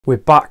We're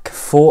back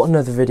for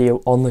another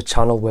video on the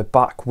channel. We're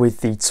back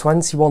with the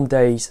 21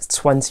 days,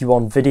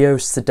 21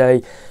 videos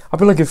today. I've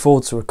been looking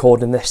forward to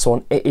recording this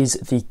one. It is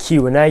the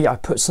Q&A. I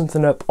put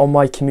something up on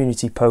my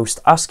community post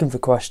asking for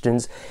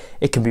questions.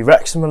 It can be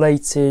Wrexham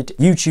related,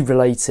 YouTube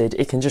related,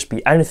 it can just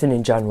be anything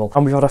in general.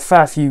 And we've had a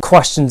fair few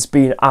questions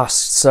being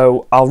asked,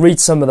 so I'll read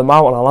some of them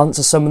out and I'll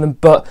answer some of them,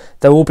 but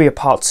there will be a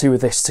part 2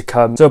 of this to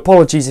come. So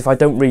apologies if I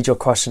don't read your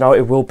question out.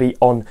 It will be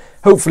on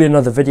hopefully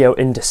another video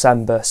in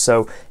December.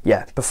 So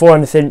yeah, before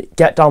anything,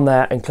 get down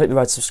there and click the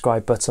red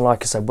subscribe button.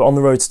 Like I said, we're on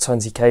the road to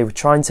 20k. We're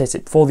trying to hit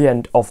it before the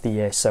end of the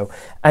year, so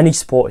any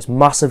support is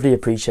massively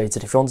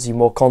appreciated. If you want to see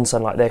more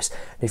content like this,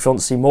 and if you want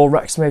to see more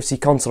Wrexham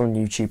AFC content on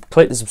YouTube,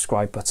 click the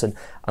subscribe button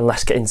and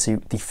let's get into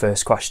the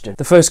first question.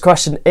 The first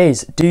question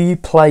is, do you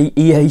play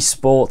EA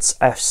Sports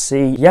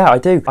FC? Yeah, I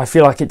do. I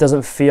feel like it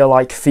doesn't feel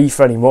like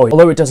FIFA anymore,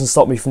 although it doesn't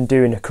stop me from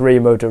doing a career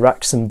mode of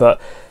Wrexham, but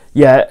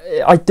yeah,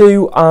 I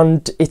do,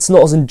 and it's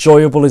not as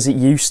enjoyable as it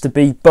used to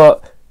be,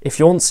 but if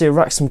you want to see a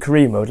Wrexham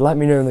career mode, let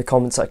me know in the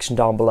comment section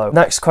down below.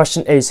 Next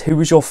question is, who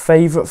was your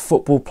favourite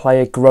football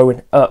player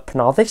growing up?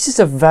 Now, this is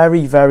a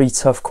very, very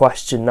tough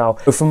question. Now,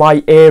 for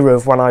my era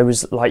of when I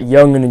was like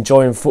young and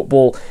enjoying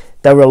football,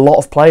 there were a lot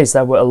of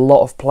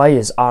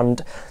players.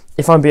 And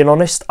if I'm being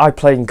honest, I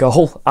played in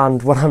goal,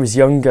 and when I was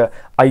younger,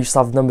 I used to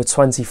have number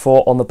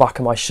 24 on the back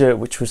of my shirt,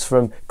 which was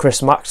from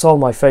Chris Maxwell,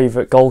 my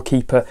favourite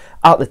goalkeeper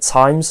at the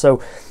time.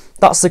 So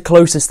that's the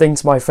closest thing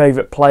to my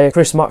favourite player.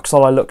 Chris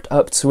Maxwell, I looked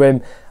up to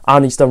him,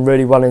 and he's done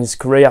really well in his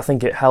career. I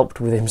think it helped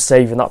with him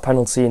saving that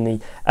penalty in the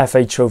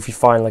FA Trophy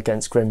final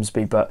against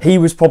Grimsby, but he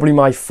was probably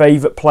my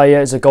favourite player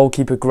as a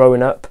goalkeeper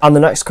growing up. And the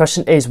next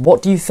question is,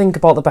 what do you think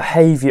about the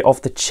behaviour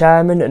of the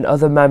chairman and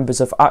other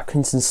members of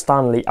Accrington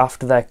Stanley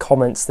after their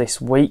comments this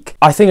week?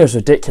 I think it was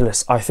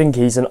ridiculous. I think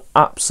he's an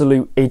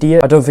absolute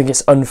idiot. I don't think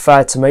it's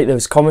unfair to make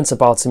those comments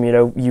about him. You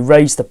know, you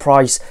raise the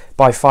price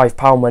by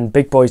 £5 when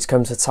big boys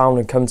come to town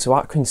and come to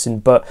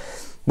Accrington, but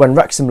when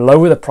Wrexham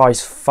lower the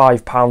price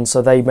 £5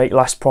 so they make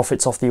less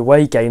profits off the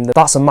away game,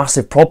 that's a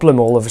massive problem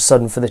all of a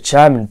sudden for the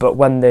chairman. But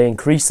when they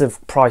increase the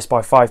price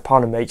by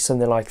 £5 and make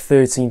something like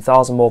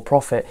 13,000 more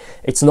profit,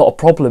 it's not a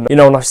problem. You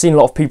know, and I've seen a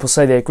lot of people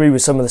say they agree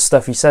with some of the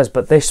stuff he says,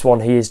 but this one,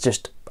 he is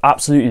just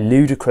absolutely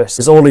ludicrous.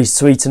 There's all he's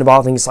tweeting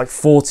about, I think it's like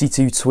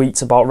 42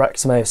 tweets about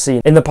Wrexham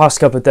AFC in the past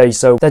couple of days,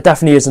 so there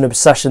definitely is an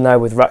obsession there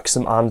with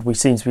Wrexham, and we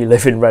seem to be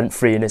living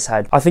rent-free in his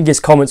head. I think his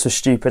comments were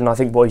stupid, and I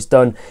think what he's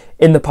done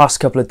in the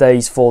past couple of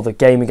days for the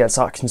game against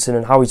Accrington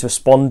and how he's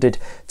responded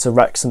to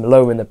Wrexham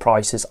lowering the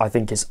prices, I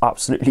think is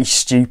absolutely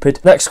stupid.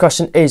 Next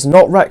question is,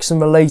 not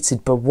Wrexham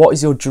related, but what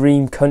is your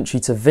dream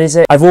country to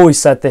visit? I've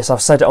always said this,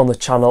 I've said it on the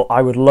channel,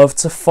 I would love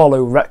to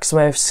follow Wrexham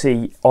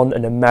AFC on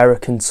an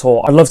American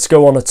tour. I'd love to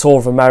go on a tour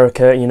of America,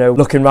 you know,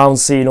 looking around,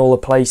 seeing all the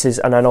places,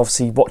 and then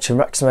obviously watching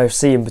Wrexham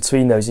AFC in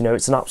between those. You know,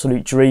 it's an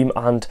absolute dream,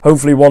 and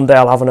hopefully one day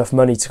I'll have enough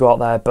money to go out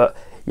there. But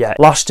yeah,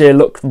 last year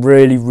looked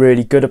really,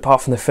 really good,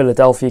 apart from the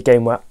Philadelphia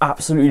game where I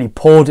absolutely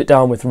poured it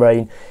down with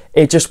rain.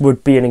 It just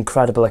would be an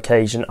incredible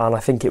occasion, and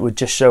I think it would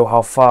just show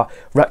how far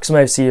Wrexham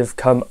AFC have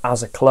come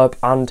as a club.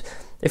 And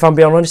if I'm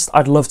being honest,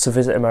 I'd love to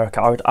visit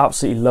America. I would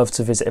absolutely love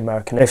to visit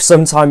America. And if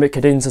sometime it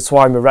could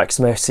intertwine with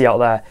Wrexham AFC out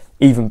there,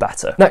 even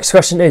better. Next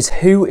question is,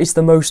 who is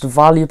the most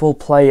valuable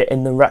player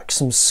in the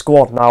Wrexham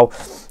squad? Now,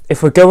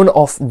 if we're going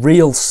off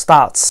real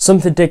stats,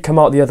 something did come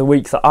out the other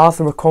week that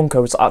Arthur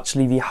Okonkwo was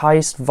actually the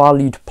highest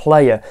valued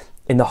player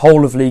in the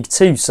whole of League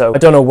Two, so I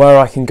don't know where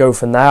I can go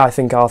from there. I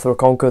think Arthur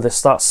Okonkwo, the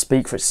stats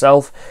speak for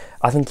itself.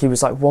 I think he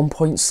was like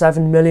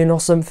 1.7 million or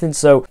something.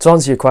 So to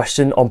answer your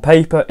question, on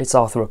paper, it's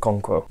Arthur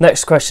Okonkwo.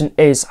 Next question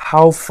is,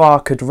 how far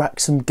could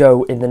Wrexham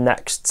go in the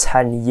next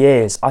 10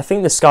 years? I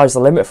think the sky's the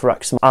limit for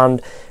Wrexham,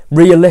 and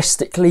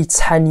realistically,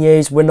 10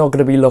 years, we're not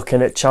going to be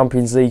looking at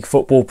Champions League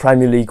football,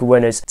 Premier League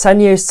winners. 10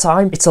 years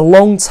time, it's a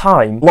long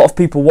time. A lot of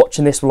people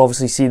watching this will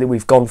obviously see that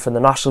we've gone from the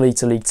National League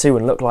to League 2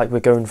 and look like we're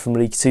going from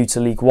League 2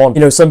 to League 1.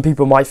 You know, some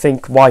people might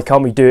think, why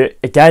can't we do it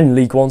again,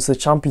 League 1 to the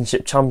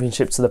Championship,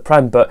 Championship to the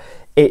Prem? But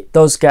it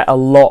does get a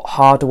lot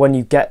harder when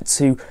you get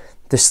to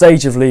the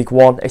stage of League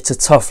 1. It's a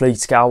tough league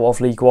to get out of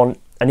League 1,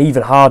 and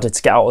even harder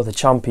to get out of the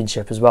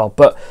Championship as well.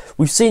 But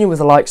we've seen it with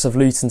the likes of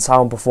Luton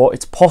Town before.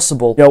 It's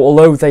possible. You know,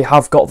 although they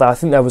have got there, I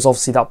think there was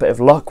obviously that bit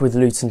of luck with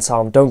Luton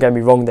Town. Don't get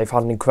me wrong, they've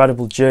had an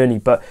incredible journey,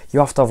 but you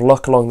have to have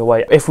luck along the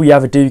way. If we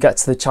ever do get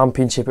to the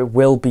Championship, it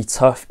will be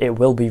tough. It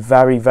will be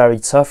very, very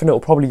tough, and it will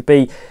probably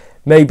be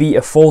maybe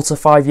a 4 to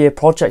 5 year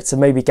project to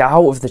maybe get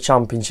out of the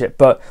Championship.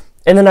 But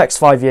in the next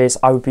 5 years,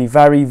 I would be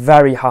very,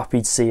 very happy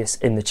to see us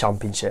in the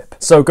Championship.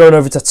 So going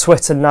over to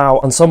Twitter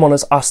now, and someone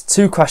has asked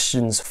 2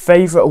 questions.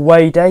 Favourite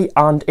away day,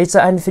 and is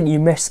there anything you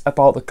miss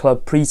about the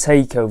club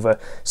pre-takeover?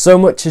 So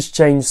much has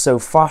changed so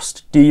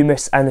fast. Do you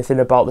miss anything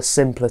about the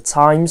simpler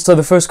times? So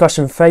the first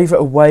question, favourite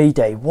away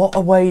day. What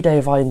away day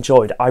have I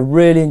enjoyed? I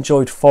really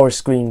enjoyed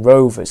Forest Green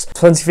Rovers.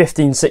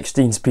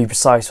 2015-16 to be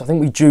precise. I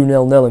think we drew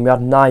 0-0 and we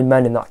had 9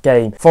 men in that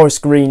game.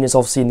 Forest Green is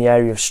obviously in the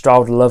area of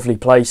Stroud, a lovely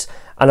place.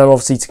 and then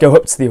obviously to go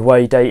up to the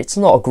away day. It's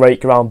not a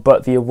great ground,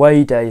 but the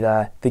away day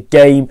there, the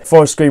game,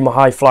 Forest Green were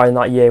high flying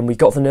that year, and we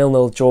got the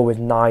 0-0 draw with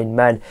 9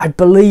 men. I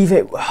believe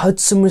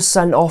Hudson was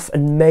sent off,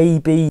 and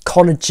maybe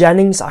Connor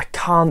Jennings, I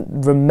can't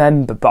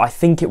remember, but I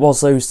think it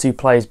was those 2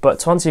 players. But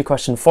to answer your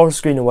question,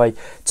 Forest Green away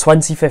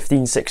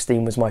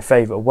 2015-16 was my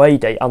favourite away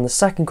day. And the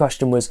second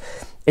question was,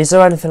 is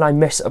there anything I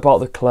miss about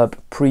the club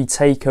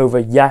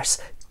pre-takeover?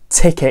 Yes.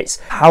 Tickets,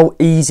 how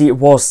easy it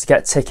was to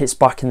get tickets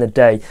back in the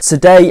day.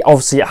 Today,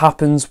 obviously it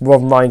happens,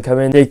 Rob and Ryan come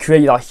in, they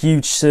create that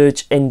huge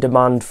surge in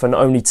demand for not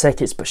only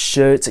tickets but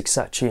shirts,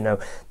 etc. You know,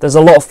 there's a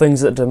lot of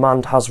things that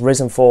demand has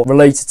risen for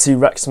related to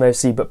Wrexham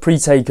AFC, but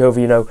pre-takeover,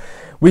 you know,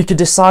 we could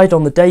decide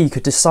on the day. You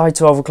could decide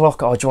 12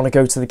 o'clock, oh, do you want to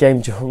go to the game?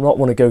 Do you not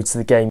want to go to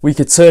the game? We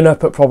could turn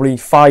up at probably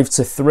 5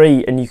 to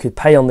 3 and you could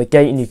pay on the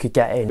gate and you could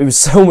get in. It was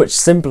so much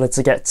simpler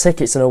to get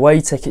tickets and away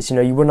tickets. You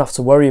know, you wouldn't have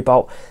to worry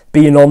about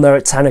being on there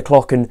at 10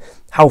 o'clock and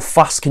how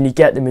fast can you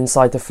get them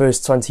inside the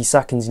first 20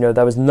 seconds. You know,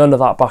 there was none of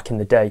that back in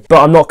the day.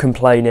 But I'm not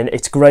complaining.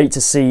 It's great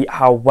to see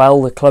how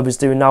well the club is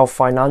doing now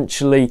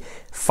financially,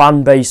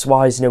 fan base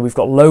wise. You know, we've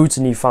got loads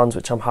of new fans,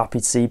 which I'm happy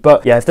to see.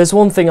 But yeah, if there's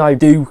one thing I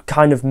do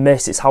kind of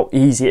miss, it's how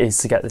easy it is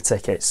to get the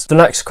tickets. The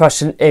next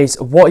question is,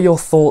 what are your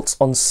thoughts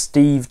on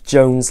Steve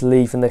Jones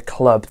leaving the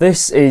club?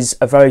 This is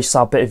a very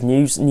sad bit of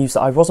news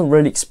that I wasn't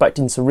really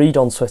expecting to read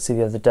on Twitter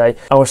the other day.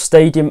 Our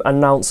stadium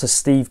announcer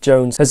Steve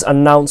Jones has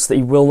announced that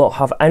he will not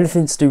have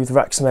anything to do with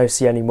Wrexham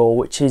AFC anymore,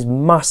 which is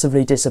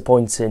massively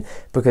disappointing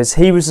because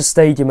he was a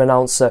stadium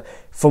announcer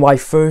for my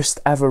first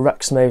ever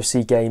Wrexham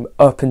AFC game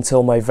up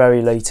until my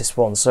very latest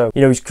one. So,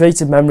 you know, he's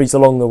created memories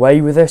along the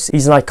way with this.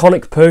 He's an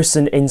iconic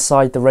person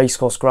inside the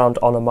racecourse ground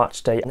on a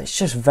match day, and it's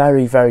just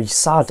very, very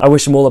sad. I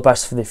wish him all the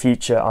best for the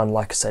future, and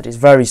like I said, it's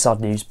very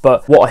sad news,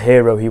 but what a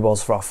hero he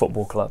was for our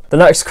football club. The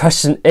next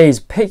question is,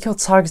 pick your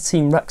tag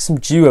team Wrexham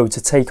duo to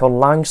take on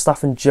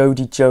Langstaff and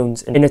Jody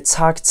Jones in a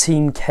tag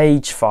team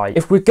cage fight.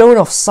 If we're going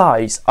off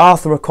size,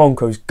 Arthur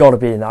Okonkwo's got to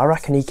be in there. I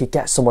reckon he could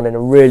get someone in a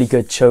really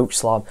good choke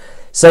slam.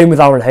 Same with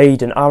Aaron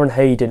Hayden. Aaron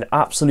Hayden,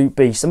 absolute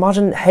beast.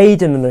 Imagine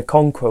Hayden and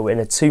Okonkwo in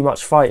a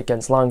 2-match fight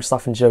against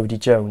Langstaff and Jody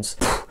Jones.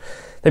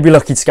 They'd be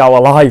lucky to go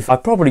alive.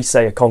 I'd probably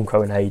say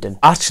Okonkwo and Hayden.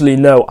 Actually,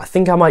 no, I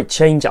think I might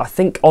change it. I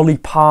think Ollie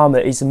Palmer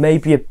is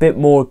maybe a bit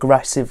more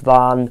aggressive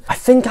than... I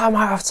think I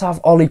might have to have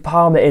Ollie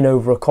Palmer in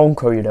over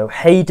Okonkwo, you know.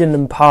 Hayden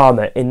and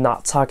Palmer in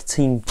that tag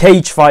team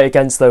cage fight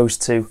against those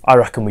two. I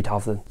reckon we'd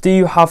have them. Do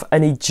you have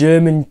any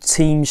German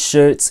team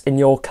shirts in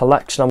your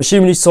collection? I'm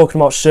assuming he's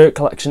talking about shirt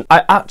collection.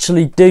 I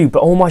actually do,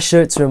 but all my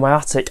shirts are in my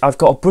attic. I've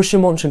got a Borussia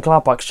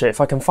Mönchengladbach shirt. If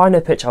I can find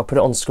a picture, I'll put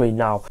it on screen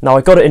now. Now,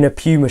 I got it in a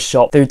Puma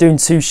shop. They were doing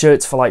 2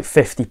 shirts for like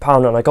 £50,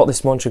 and I got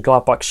this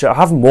Mönchengladbach shirt. I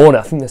haven't worn it.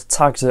 I think the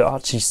tags are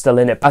actually still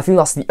in it. I think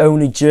that's the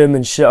only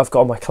German shirt I've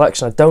got in my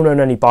collection. I don't own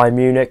any Bayern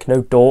Munich,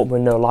 no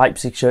Dortmund, no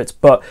Leipzig shirts,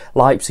 but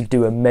Leipzig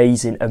do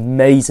amazing,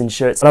 amazing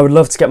shirts. And I would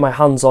love to get my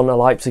hands on a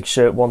Leipzig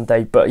shirt one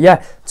day. But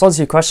yeah, to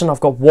answer your question,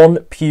 I've got one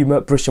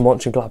Puma Borussia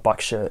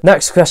Mönchengladbach shirt.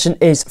 Next question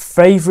is,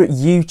 favourite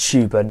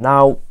YouTuber?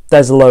 Now,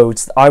 there's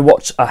loads. I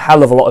watch a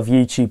hell of a lot of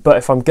YouTube, but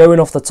if I'm going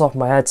off the top of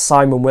my head,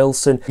 Simon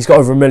Wilson, he's got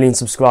over 1 million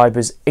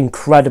subscribers,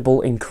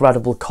 incredible,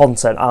 incredible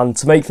content, and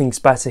to make things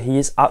better, he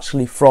is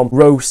actually from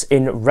Rose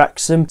in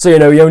Wrexham, so you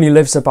know, he only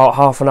lives about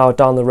half an hour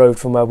down the road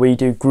from where we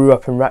do, grew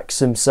up in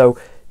Wrexham, so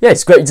yeah,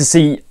 it's great to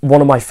see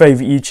one of my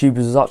favourite YouTubers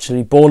was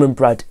actually born and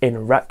bred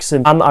in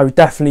Wrexham, and I would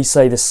definitely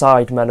say the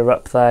Sidemen are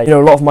up there. You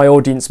know, a lot of my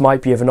audience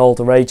might be of an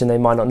older age and they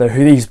might not know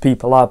who these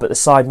people are, but the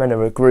Sidemen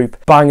are a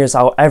group, bangers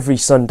out every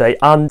Sunday.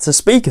 And to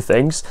speak of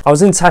things, I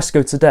was in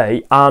Tesco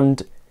today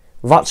and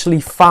I've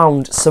actually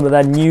found some of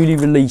their newly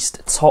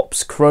released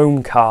Topps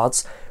Chrome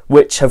cards,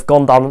 which have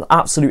gone down an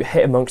absolute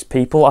hit amongst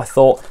people. I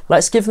thought,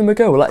 let's give them a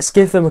go, let's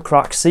give them a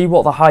crack, see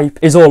what the hype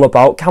is all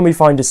about. Can we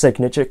find a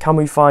signature? Can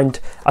we find,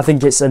 I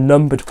think it's a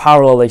numbered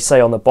parallel they say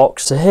on the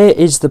box. So here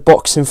is the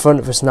box in front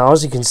of us now.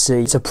 As you can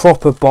see, it's a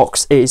proper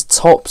box. It is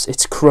Topps,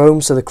 it's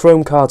Chrome, so the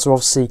Chrome cards are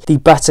obviously the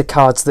better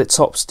cards that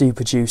Topps do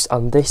produce,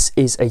 and this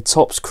is a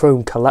Topps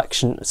Chrome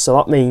collection, so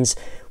that means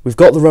we've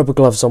got the rubber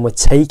gloves on. We're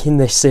taking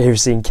this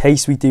seriously in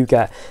case we do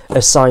get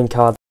a signed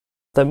card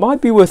that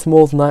might be worth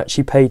more than I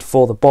actually paid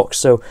for the box.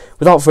 So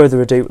without further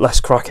ado,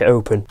 let's crack it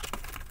open.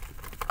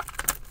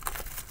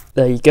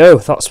 There you go,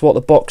 that's what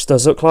the box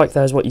does look like.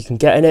 There's what you can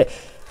get in it,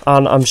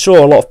 and I'm sure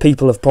a lot of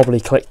people have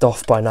probably clicked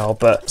off by now,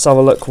 but let's have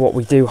a look what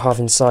we do have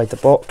inside the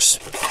box.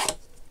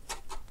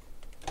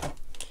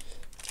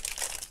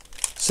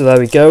 So there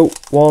we go,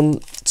 1,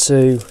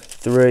 2,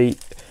 3,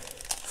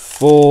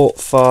 4,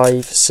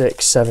 5,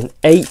 6, 7,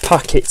 8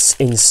 packets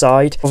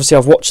inside. Obviously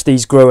I've watched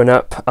these growing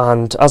up,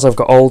 and as I've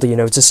got older, you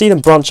know, to see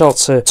them branch out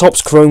to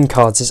Topps Chrome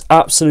cards is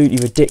absolutely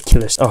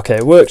ridiculous. Okay,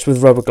 it works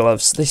with rubber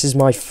gloves. This is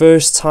my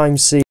first time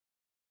seeing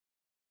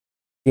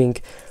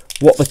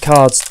what the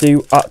cards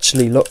do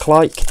actually look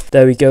like.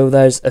 There we go,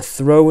 there's a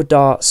Throw a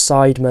Dart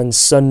Sidemen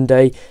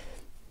Sunday.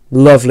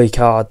 Lovely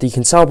card. You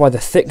can tell by the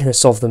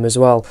thickness of them as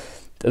well.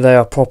 They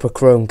are proper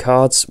Chrome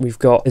cards. We've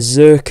got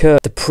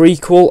Zerka, the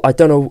prequel. I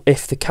don't know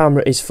if the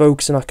camera is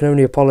focusing. I can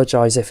only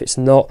apologise if it's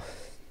not.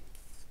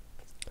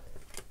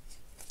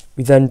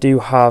 We then do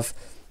have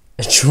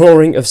a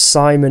drawing of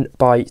Simon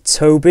by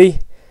Toby,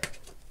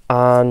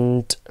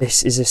 and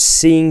this is a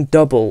seeing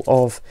double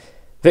of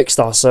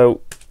Vicstar.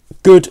 So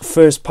good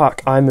first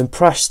pack. I'm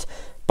impressed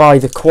by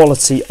the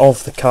quality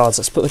of the cards.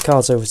 Let's put the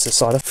cards over to the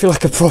side. I feel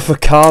like a proper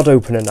card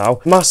opener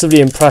now.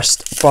 Massively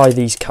impressed by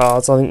these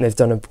cards. I think they've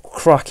done a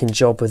cracking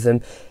job with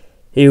them.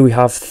 Here we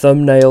have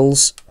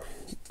Thumbnails,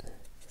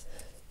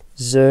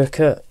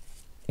 Zerka,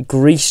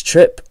 Grease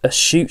Trip, a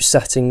Shoot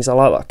Settings. I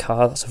like that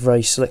card. That's a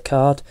very slick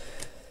card.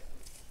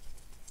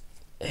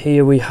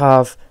 Here we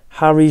have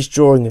Harry's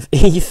drawing of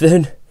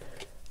Ethan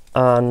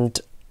and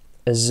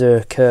a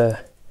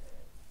Zerka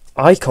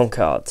icon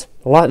card.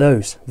 I like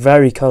those.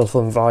 Very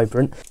colourful and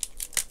vibrant.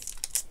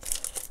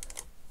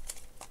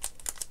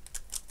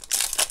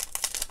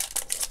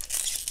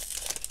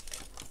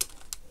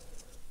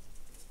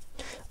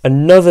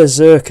 Another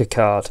Zerka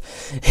card.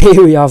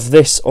 Here we have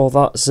this or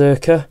that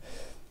Zerka.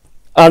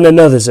 And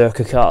another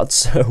Zerka card.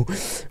 So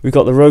we've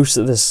got the Roast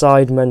at the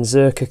Sidemen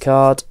Zerka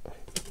card.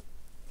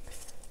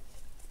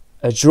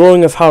 A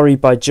drawing of Harry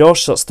by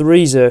Josh, that's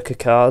 3 Zerka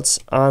cards,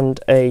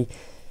 and a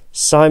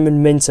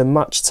Simon Minter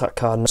Match Attack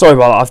card. Sorry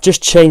about that, I've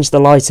just changed the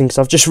lighting because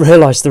I've just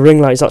realised the ring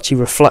light is actually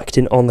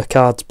reflecting on the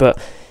cards. But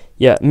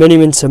yeah, Mini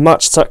Minter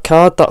Match Attack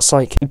card, that's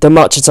like the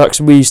match attacks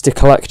we used to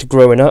collect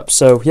growing up.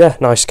 So yeah,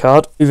 nice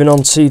card. Moving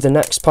on to the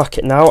next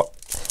packet now.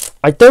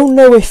 I don't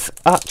know if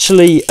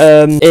actually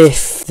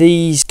if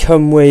these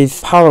come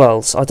with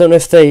parallels. I don't know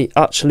if they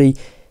actually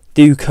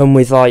do come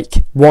with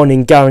like one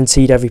in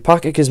guaranteed every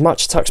packet, because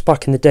match attacks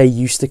back in the day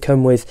used to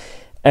come with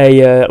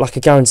a like a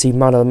guaranteed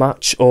man of the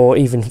match, or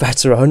even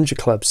better, 100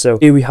 clubs. So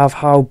here we have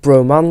How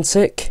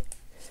Bromantic,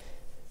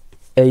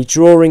 a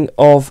drawing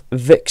of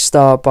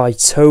Vicstar by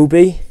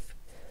Toby,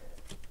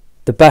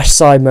 the best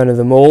sideman of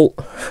them all,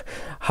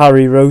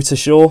 Harry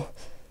Rotershaw.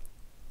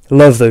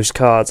 Love those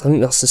cards. I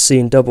think that's the C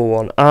and double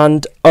one.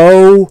 And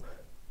oh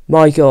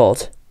my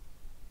god,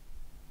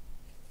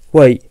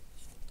 wait,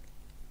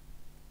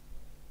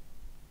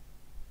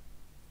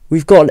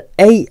 we've got an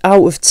 8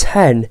 out of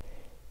 10.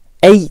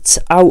 8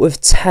 out of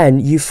 10.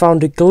 You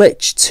found a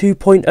Glitch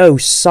 2.0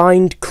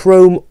 signed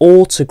chrome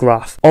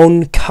autograph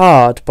on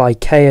card by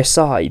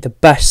KSI, the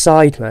best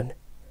sidemen.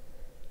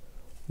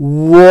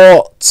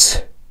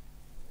 What?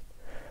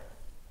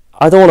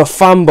 I don't want to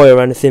fanboy or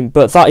anything,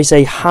 but that is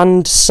a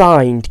hand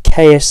signed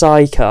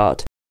KSI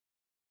card.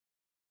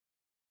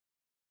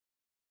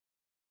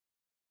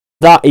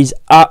 That is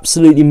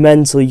absolutely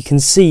mental. You can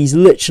see he's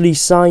literally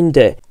signed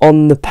it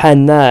on the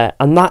pen there,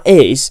 and that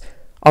is,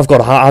 I've got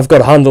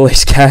to handle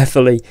this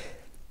carefully,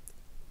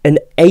 an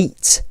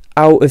 8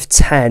 out of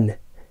 10.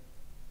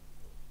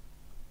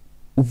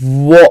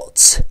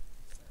 What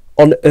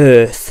on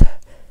earth?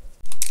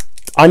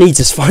 I need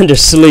to find a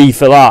sleeve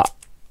for that.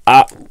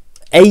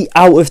 8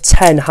 out of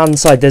 10 hand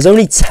side. There's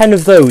only 10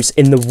 of those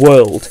in the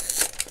world.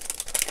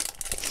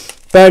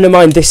 Bearing in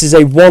mind this is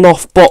a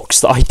one-off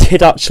box that I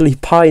did actually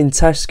buy in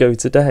Tesco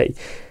today.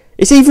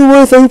 It's even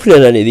worth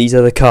opening any of these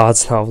other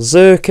cards now.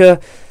 Zerka,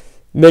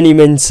 Mini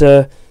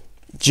Minter,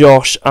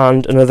 Josh,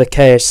 and another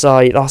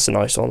KSI. That's a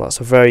nice one. That's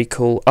a very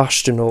cool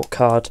astronaut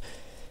card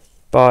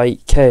by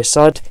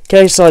KSI.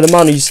 KSI, the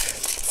man who's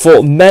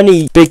fought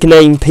many big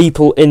name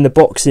people in the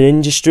boxing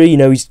industry. You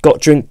know, he's got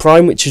Drink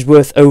Prime, which is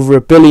worth over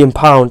 £1 billion,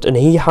 and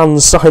he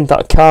hand signed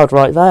that card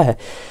right there.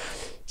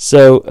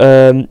 So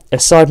a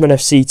Sidemen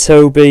FC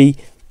Toby,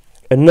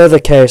 another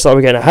KSI.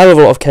 We're getting a hell of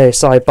a lot of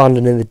KSI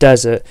abandoned in the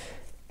desert.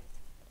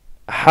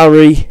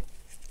 Harry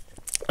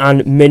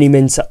and Mini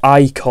Minter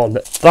icon.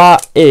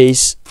 That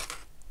is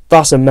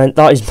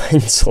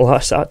mental.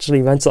 That's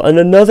actually mental. And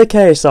another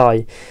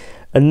KSI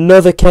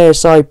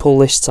pull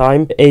this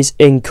time is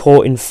in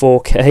Court in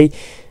 4K.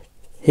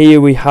 Here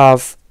we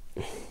have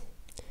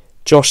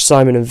Josh,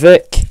 Simon and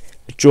Vic,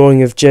 a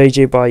drawing of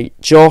JJ by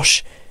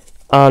Josh,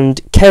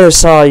 and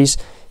KSI's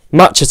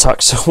match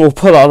attack. So we'll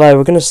put that there.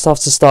 We're going to have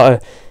to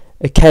start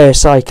a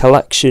KSI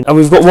collection, and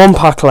we've got 1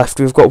 pack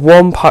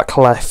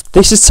left.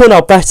 This has turned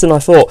out better than I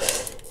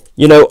thought.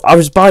 You know, I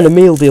was buying a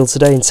meal deal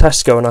today in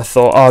Tesco, and I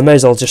thought, oh, I may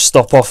as well just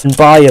stop off and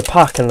buy a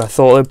pack, and I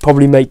thought it'd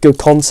probably make good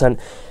content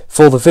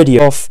for the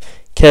video. Off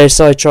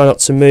KSI, Try Not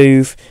to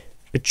Move,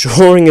 a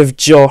drawing of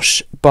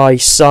Josh by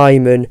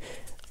Simon,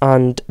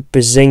 and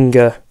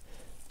Bazinga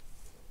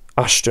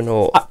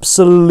astronaut.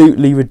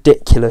 Absolutely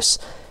ridiculous.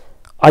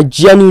 I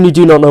genuinely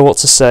do not know what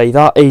to say.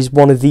 That is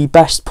one of the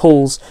best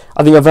pulls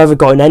I think I've ever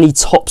got in any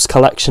Topps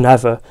collection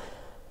ever.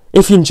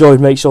 If you enjoyed,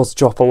 make sure to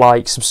drop a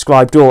like,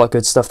 subscribe, do all that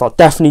good stuff. That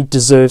definitely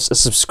deserves a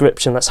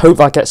subscription. Let's hope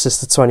that gets us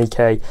to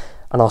 20k,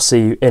 and I'll see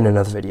you in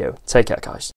another video. Take care, guys.